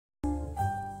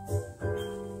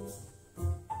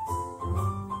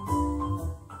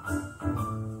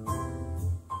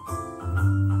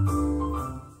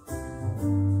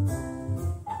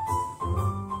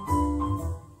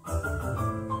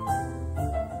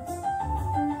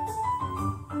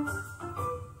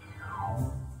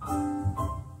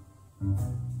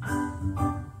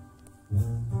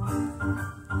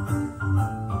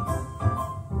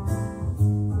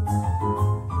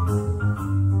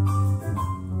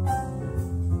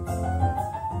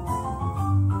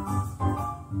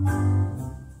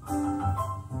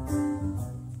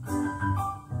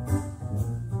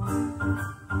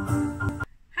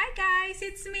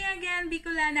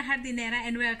na hardinera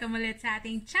and welcome ulit sa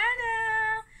ating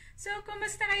channel! So,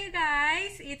 kumusta kayo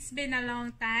guys? It's been a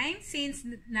long time since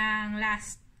nang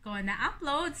last ko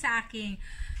na-upload sa aking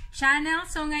channel.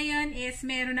 So, ngayon is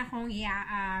meron akong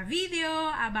video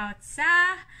about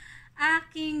sa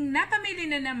aking napamili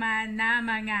na naman na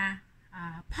mga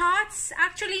pots.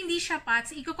 Actually, hindi siya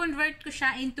pots. I-convert ko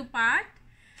siya into pot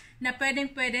na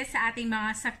pwedeng-pwede sa ating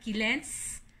mga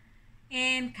succulents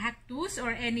and cactus or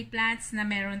any plants na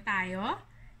meron tayo.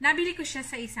 Nabili ko siya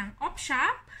sa isang op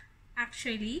shop,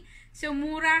 actually. So,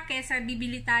 mura kesa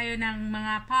bibili tayo ng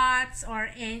mga pots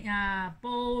or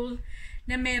bowl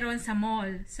na meron sa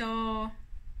mall. So,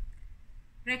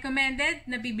 recommended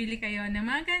na bibili kayo ng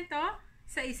mga ganito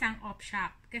sa isang op shop.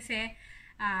 Kasi,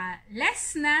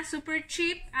 less na, super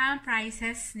cheap ang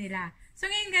prices nila. So,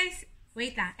 ngayon guys,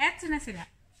 wait lang. Eto na sila.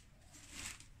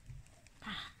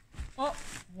 Oh,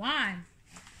 one.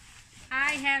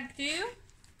 I have two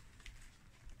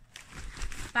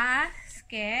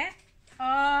basket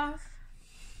of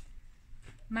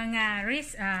mga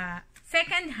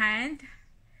second hand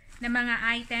na mga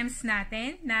items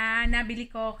natin na nabili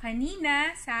ko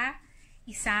kanina sa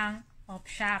isang op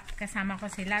shop. Kasama ko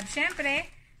si Lab.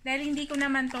 Siyempre, dahil hindi ko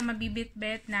naman to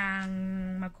mabibit-bit ng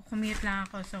magkukommute lang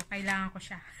ako. So, kailangan ko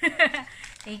siya.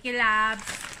 Thank you, Lab.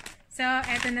 So,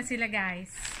 eto na sila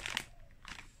guys.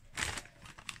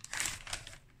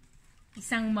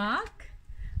 Isang mug.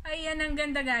 Ayan, ang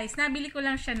ganda guys. Nabili ko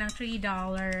lang siya ng $3.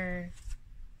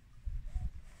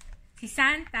 Si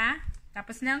Santa.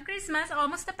 Tapos ng Christmas.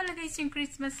 Almost na pala guys yung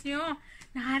Christmas nyo.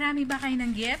 Nakarami ba kayo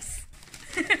ng gifts?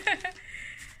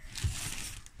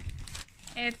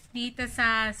 At dito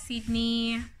sa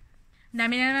Sydney,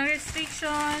 dami na ng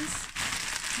restrictions.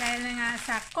 Dahil na nga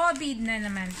sa COVID na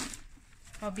naman.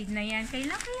 COVID na yan.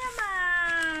 Kailan kaya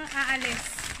aalis?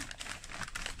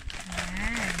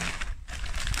 Ayan.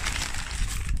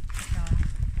 Ito.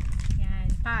 Yan.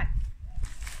 Pot.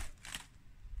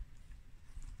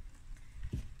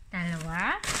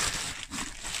 Dalawa.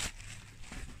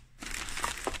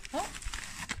 Oh.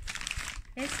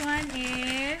 This one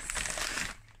is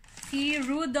si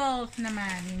Rudolph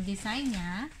naman. Yung design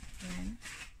niya. Yan.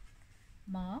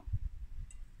 Mop.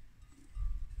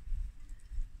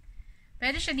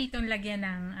 Pwede siya ditong lagyan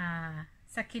ng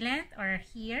succulent or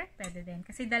here. Pwede din.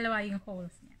 Kasi dalawa yung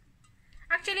holes niya.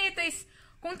 Actually, ito is,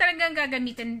 kung talagang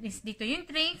gagamitin is dito yung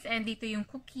drinks and dito yung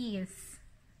cookies.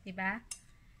 Diba?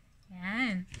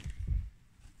 Yan.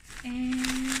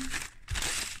 And,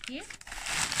 here.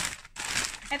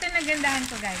 Ito nagandahan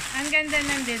ko guys. Ang ganda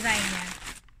ng design niya.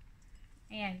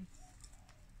 Ayan.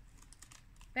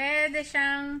 Pwede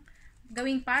siyang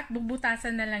gawing pot.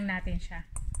 Bubutasan na lang natin siya.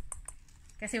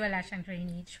 Kasi wala siyang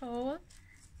drainage hole.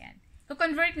 Yan.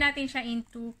 I-convert natin siya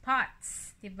into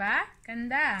pots. Diba?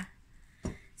 Ganda.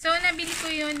 So, nabili ko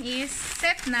yun is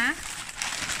set na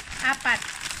 4.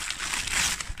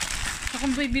 So,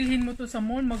 kung bibilhin mo to sa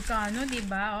mall, magkano,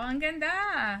 diba? Oh, ang ganda.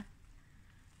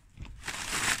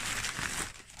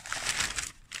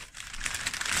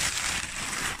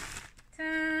 So,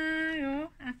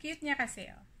 ang cute niya kasi,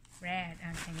 oh. Red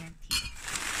ang kanyang teeth.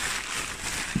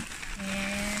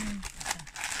 And,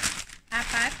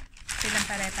 4 silang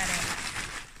pare-pareho.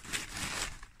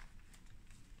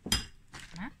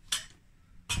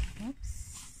 Oops.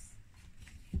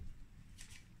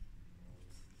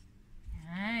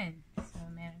 Yan. So,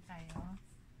 meron tayo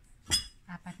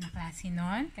 4 na klase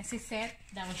nun. Kasi set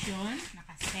daw yun.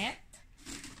 Nakaset.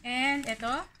 And,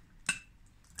 ito.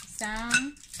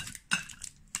 Isang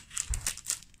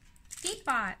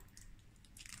teapot.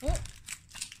 Oh!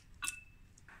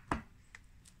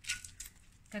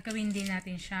 Gagawin din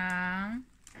natin siyang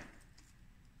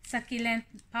succulent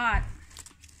pot.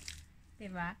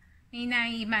 Diba? May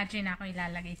na-imagine ako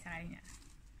ilalagay sa kanya.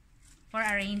 For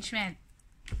arrangement.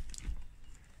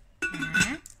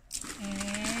 Yan.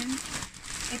 And,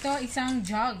 ito isang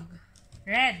jug.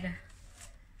 Red.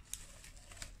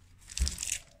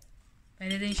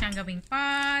 Pwede din siyang gawing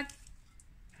pot.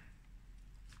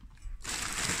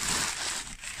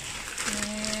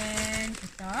 And,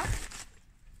 ito.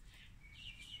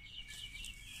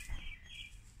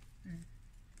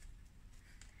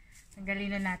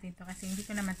 Tanggalin na natin to kasi hindi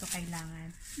ko naman to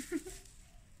kailangan.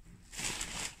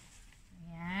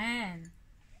 Ayan.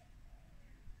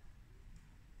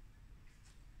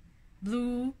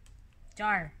 Blue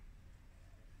jar.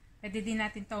 Pwede din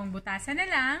natin tong butasan na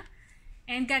lang.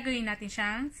 And gagawin natin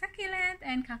siyang succulent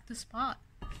and cactus pot.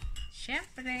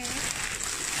 Siyempre.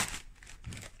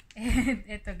 And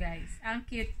ito guys. Ang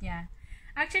cute niya.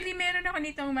 Actually, meron ako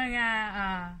nitong mga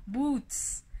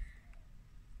boots.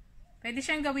 Pwede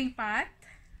siyang gawing pot.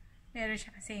 Meron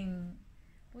siya kasing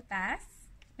butas.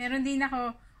 Meron din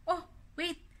ako, oh,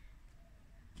 wait.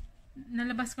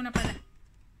 Nalabas ko na pala.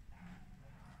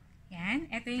 Yan.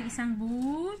 Ito yung isang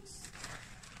boots.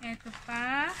 Ito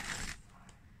pa.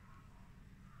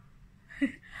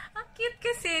 Ang cute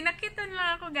kasi. Nakitan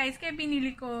lang ako guys. Kaya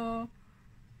binili ko.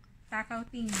 Takaw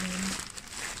tingin.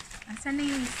 Asan na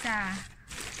yung isa?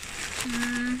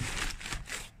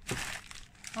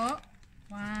 Oh.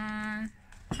 One.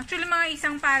 Actually, mga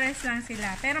isang pares lang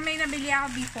sila. Pero may nabili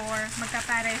ako before.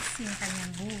 Magkapares yung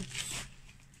kanyang boots.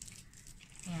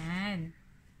 Yan.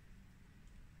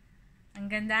 Ang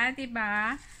ganda,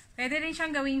 diba? Pwede rin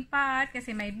siyang gawing pot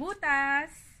kasi may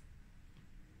butas.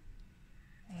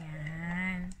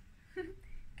 Ayan.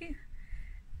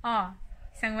 Oh,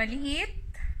 isang maliit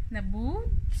na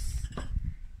boots.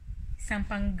 Isang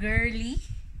pang girly.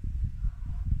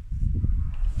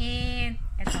 And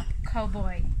ito,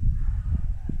 cowboy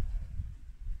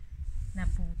na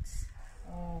boots.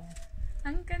 Oh,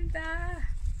 ang ganda.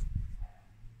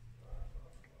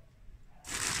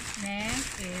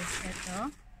 Next is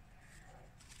ito.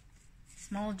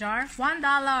 Small jar. $1.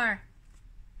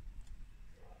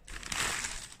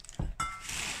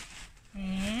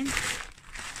 And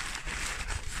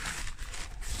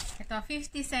ito,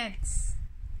 50 cents.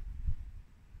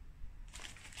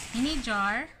 Mini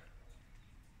jar.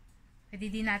 Pwede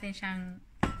din natin siyang,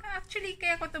 actually,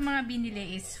 kaya ko itong mga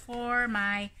binili is for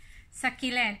my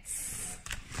succulents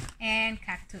and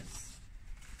cactus.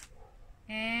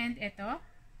 And ito,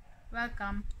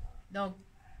 welcome, dog.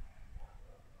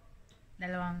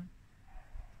 Dalawang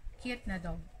cute na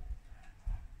dog.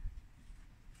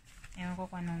 Ewan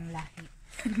ko kung anong lahi.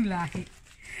 Anong lahi.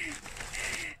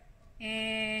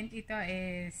 And ito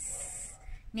is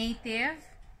native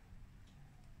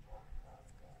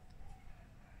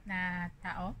na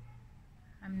tao.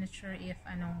 I'm not sure if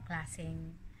anong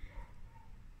klaseng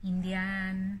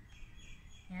Indian.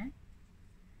 Yan.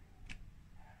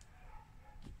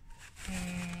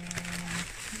 And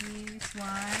this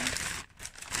one.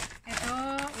 Ito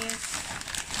is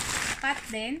pot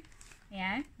din.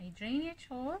 Yan. May drainage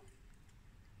hole.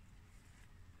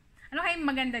 Ano kayong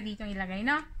maganda dito ilagay,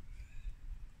 no?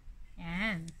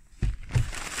 Yan.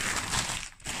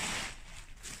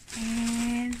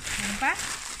 And ano pa?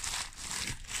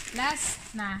 Last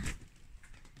na.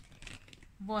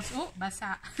 Boss. Oh,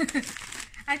 basa.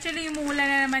 Actually, umuulan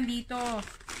na naman dito.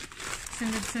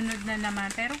 Sunod-sunod na naman.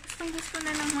 Pero gustong-gusto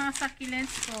na ng mga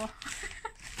succulents ko.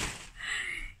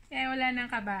 Kaya wala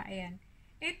nang kaba. Ayan.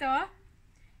 Ito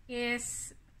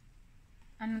is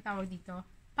anong tawag dito?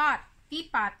 Pot.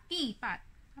 Teapot. Teapot.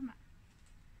 Tama.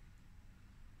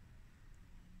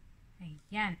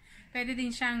 Ayan. Pwede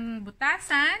din siyang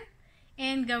butasan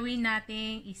and gawin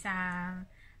nating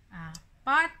isang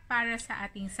pot para sa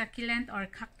ating succulent or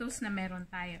cactus na meron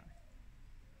tayo.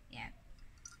 Yan.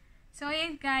 So,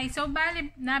 ayan guys. So,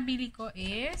 bali, nabili ko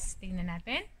is, tingnan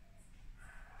natin.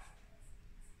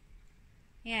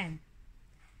 Yan.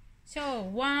 So,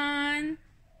 1,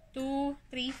 2,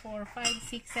 3, 4,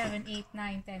 5, 6, 7, 8,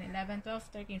 9, 10, 11, 12,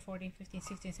 13, 14,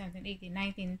 15, 16, 17, 18,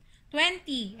 19,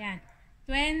 20. Yan.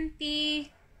 20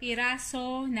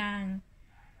 piraso ng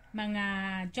mga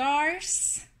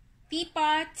jars,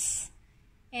 teapots,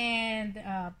 and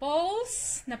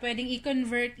bowls na pwedeng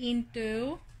i-convert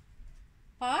into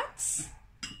pots.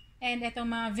 And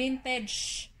itong mga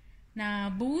vintage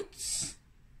na boots.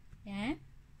 Yan.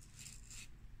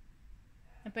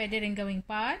 Na pwede rin gawing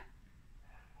pot.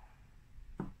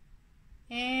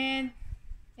 And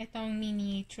itong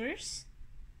miniatures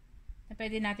na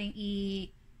pwede nating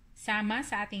isama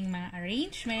sa ating mga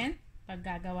arrangement pag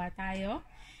gagawa tayo.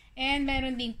 And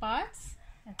meron ding pots.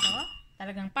 Ito.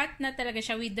 Talagang pot na talaga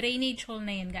siya with drainage hole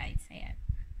na yan, guys. Ayan.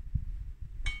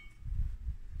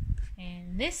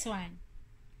 And this one.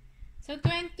 So,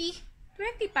 20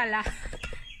 pala.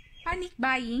 Panic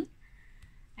buying.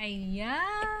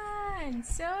 Ayan.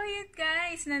 So, yun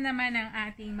guys na naman ang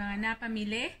ating mga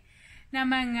napamili na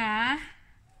mga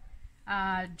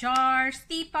jars,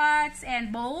 teapots, and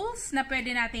bowls na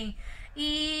pwede nating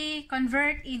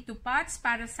i-convert into pots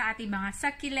para sa ating mga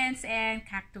succulents and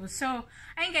cactus. So,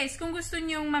 ayun guys, kung gusto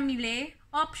nyong mamili,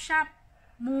 off-shop,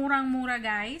 murang-mura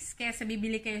guys. Kaya sa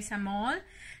bibili kayo sa mall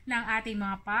ng ating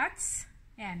mga pots.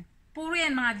 Ayan. Puro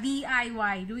yan mga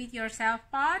DIY, do-it-yourself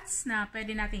pots na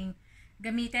pwede nating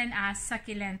gamitin as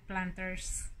succulent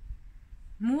planters.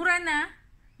 Mura na,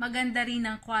 maganda rin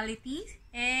ang quality,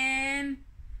 and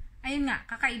ayun nga,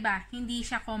 kakaiba. Hindi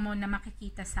siya common na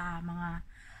makikita sa mga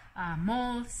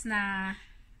malls na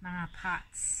mga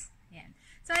pots. Ayan.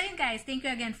 So, So ayun guys, thank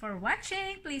you again for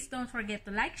watching. Please don't forget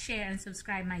to like, share, and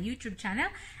subscribe my YouTube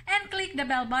channel. And click the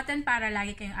bell button para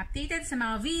lagi kayong updated sa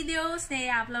mga videos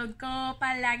na i-upload ko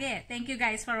palagi. Thank you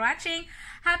guys for watching.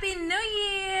 Happy New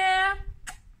Year!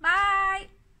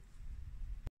 Bye!